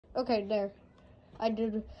Okay, there. I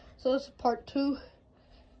did. So this is part 2.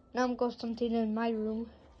 Now I'm going to something in my room.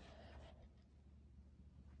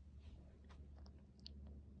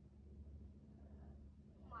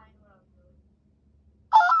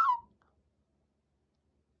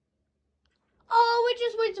 Oh, it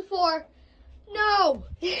just went to 4. No.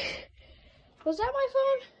 Was that my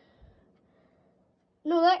phone?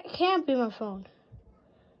 No, that can't be my phone.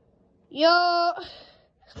 Yo.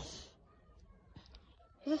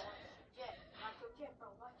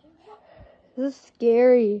 This is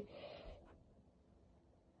scary.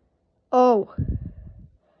 Oh.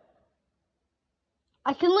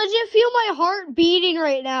 I can legit feel my heart beating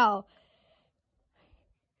right now.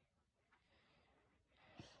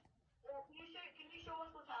 Can you show us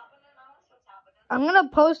what's happening, Alice? What's happening? I'm gonna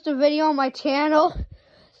post a video on my channel.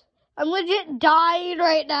 I'm legit dying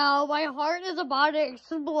right now. My heart is about to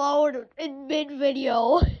explode in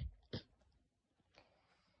mid-video.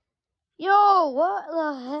 Yo, what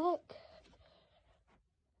the heck?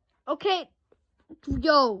 Okay.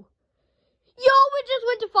 Yo. It just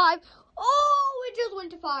went to 5. Oh, it just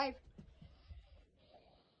went to 5.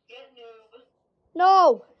 Get noob.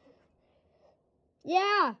 No.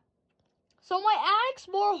 Yeah. So my attic's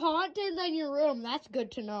more haunted than your room. That's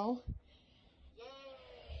good to know.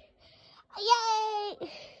 Yay!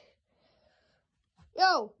 Yay!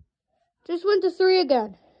 Yo. Just went to 3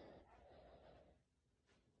 again.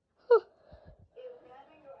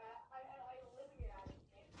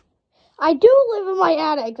 I do live in my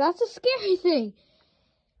attic. That's a scary thing.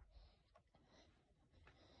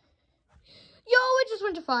 Yo, it just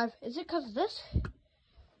went to 5. Is it because of this?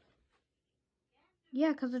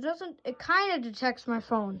 Yeah, because it kind of detects my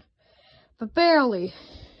phone, but barely.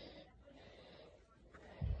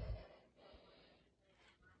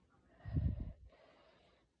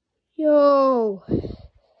 Yo.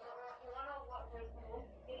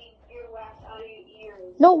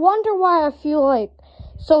 No wonder why I feel like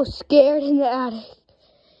so scared in the attic.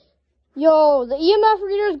 Yo, the EMF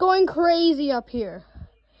reader is going crazy up here.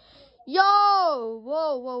 Yo,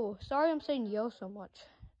 whoa. Sorry I'm saying yo so much.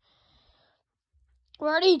 We're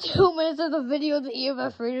already 2 minutes of the video, the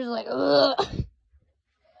EMF reader's like, ugh.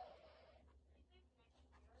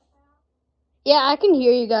 Yeah, I can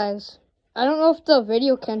hear you guys. I don't know if the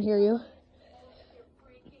video can hear you.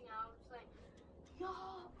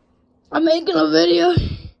 I'm making a video.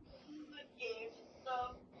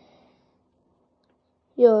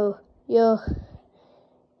 Yo.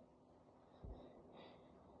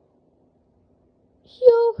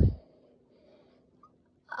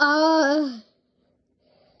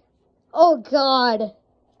 Oh God.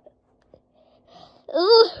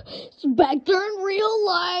 Ugh, it's back there in real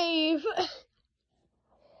life.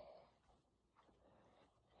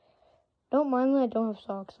 Don't mind that I don't have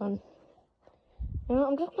socks on. You know,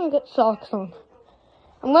 I'm just gonna get socks on.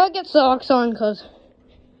 I'm gonna get socks on because,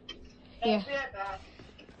 yeah,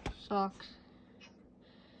 socks.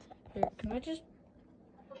 Here, can I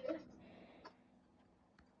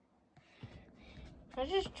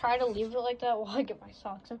just try to leave it like that while I get my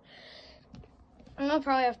socks on? I'm gonna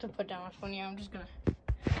probably have to put down my phone. Yeah, I'm just gonna.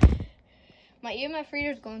 My EMF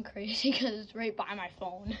reader's going crazy because it's right by my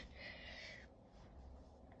phone.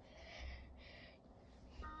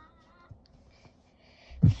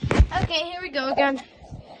 Okay, here we go again.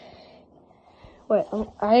 Wait,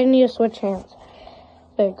 I need to switch hands.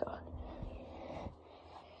 There you go.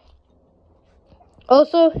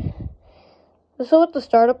 Also, this is what the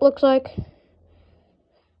startup looks like.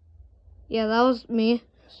 Yeah, that was me.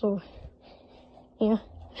 So, yeah.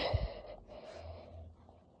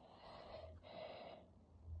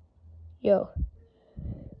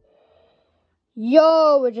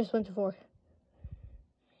 Yo, it just went to 4.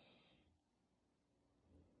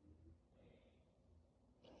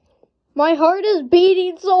 My heart is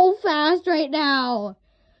beating so fast right now.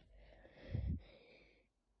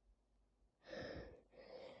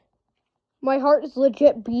 My heart is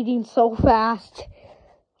legit beating so fast.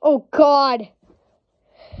 Oh God.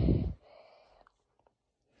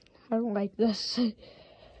 I don't like this.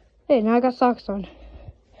 Hey, now I got socks on.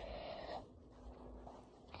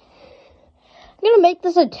 I'm gonna make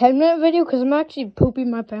this a 10-minute video because I'm actually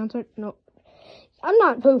pooping my pants. No, I'm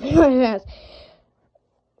not pooping my pants.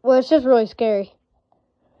 Well, it's just really scary.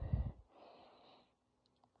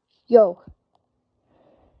 Yo,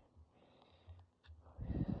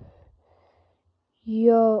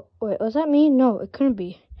 wait, was that me? No, it couldn't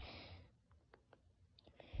be.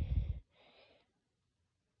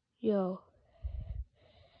 Yo,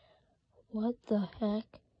 what the heck?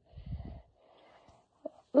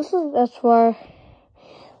 That's far.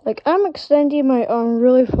 Like, I'm extending my arm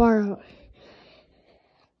really far out.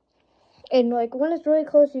 And like when it's really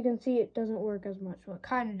close, you can see it doesn't work as much. Well, it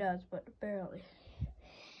kind of does, but barely.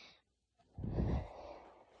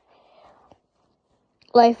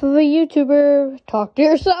 Life of a YouTuber. Talk to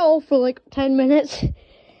yourself for like 10 minutes.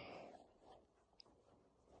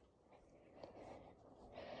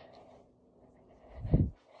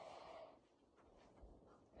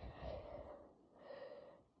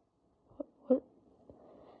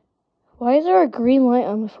 Why is there a green light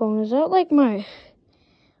on the phone? Is that like my...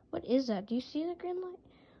 What is that? Do you see the green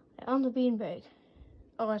light? On the beanbag.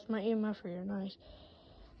 Oh, that's my EMF reader. Nice.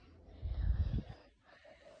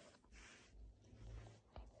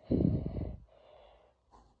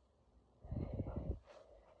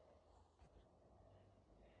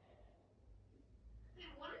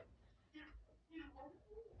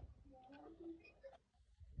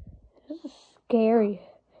 This is scary.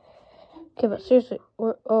 Okay, but seriously,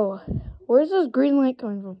 where's this green light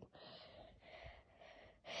coming from?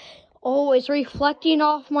 Oh, it's reflecting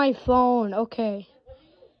off my phone. Okay.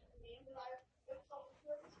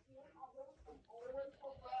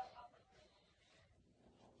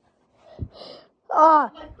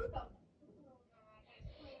 Ah.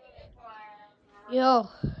 Yo.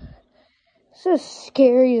 This is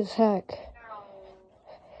scary as heck.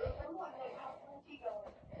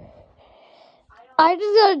 I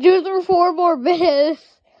just gotta do through 4 more minutes.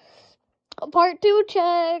 Part 2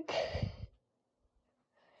 check.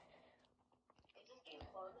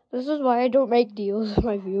 This is why I don't make deals with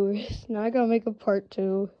my viewers. Now I gotta make a part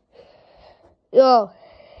 2. Yo.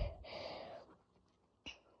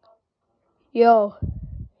 Yo.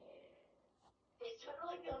 It's kind of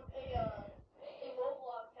like a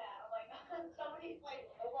Roblox cat. Like somebody's like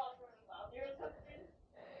Roblox really loud or something.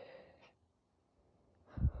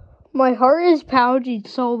 My heart is pounding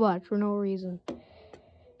so much for no reason.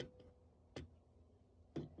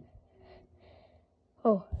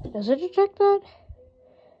 Oh, does it detect that?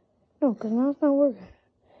 No, because now it's not working.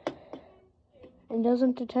 It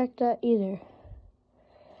doesn't detect that either.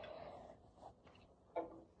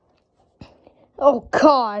 Oh,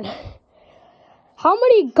 God. How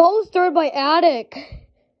many ghosts are in my attic?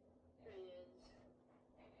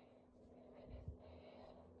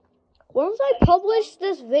 Once I publish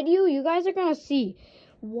this video, you guys are going to see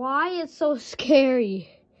why it's so scary.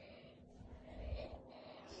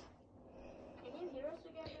 Can you hear us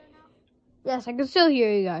again right now? Yes, I can still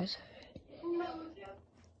hear you guys.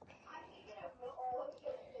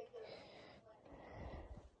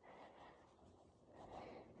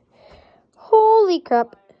 Holy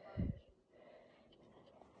crap.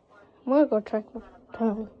 I'm gonna go check my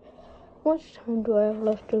time. How much time do I have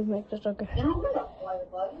left to make this? Okay.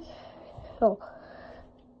 Oh.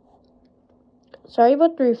 Sorry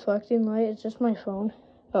about the reflecting light. It's just my phone.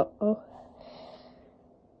 Oh.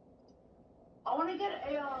 I want to get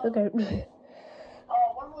a Okay.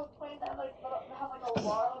 one of those planes that have like a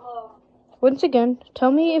lot of Once again,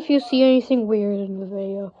 tell me if you see anything weird in the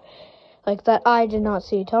video. Like that I did not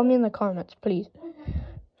see. Tell me in the comments, please.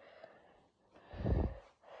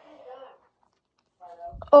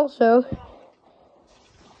 Also,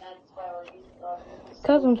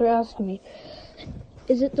 cousins are asking me,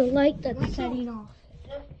 is it the light that's setting off?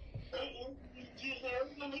 Do you hear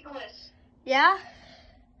me, Nicholas? Yeah?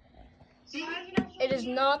 See? It is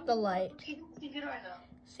not the light. See it right now.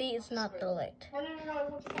 See, it's not the light. No, it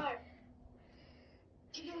won't fire.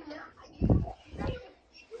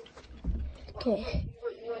 Okay.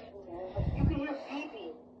 You can hear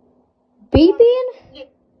beeping. Beeping?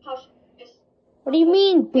 Hush. What do you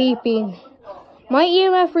mean beeping? My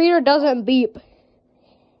EMF reader doesn't beep.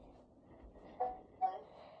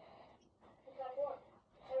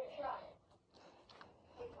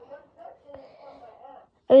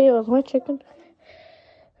 Anyways, my chicken.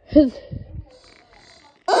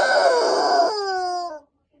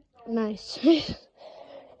 Nice.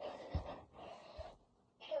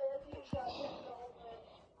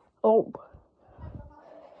 Oh.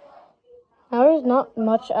 Now there's not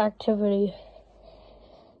much activity.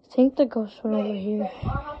 I think the ghost went over here.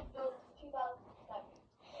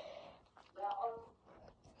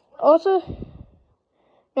 Also,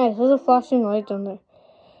 nice, there's a flashing light down there.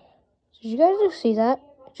 Did you guys just see that?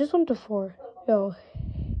 It just went to 4. Yo.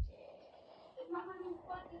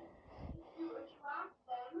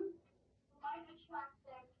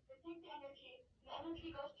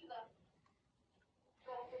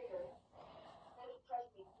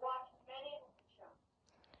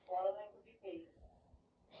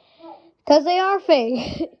 Because they are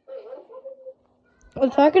fake.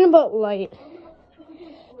 I'm talking about light.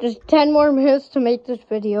 Just 10 more minutes to make this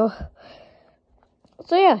video.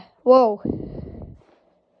 So yeah, whoa.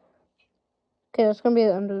 Okay, that's gonna be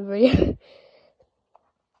the end of the video.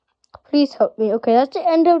 Please help me. Okay, that's the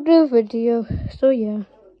end of the video. So yeah.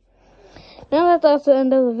 Now that that's the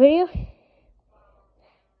end of the video.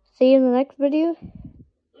 See you in the next video.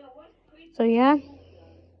 So yeah.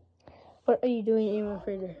 What are you doing, Emo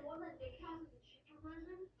Freeder?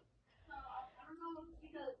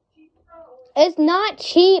 It's not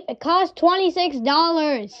cheap. It costs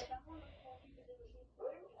 $26.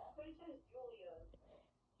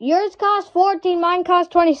 Yours costs 14. Mine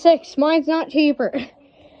costs 26. Mine's not cheaper.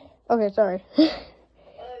 Okay, sorry.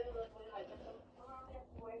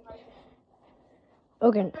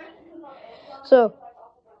 Okay. So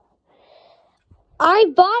I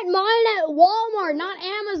bought mine at Walmart, not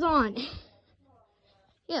Amazon.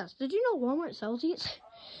 Yes, did you know Walmart sells these?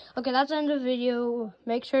 Okay, that's the end of the video.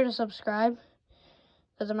 Make sure to subscribe,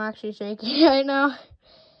 because I'm actually shaking right now.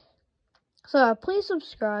 So please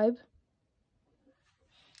subscribe,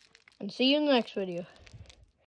 and see you in the next video.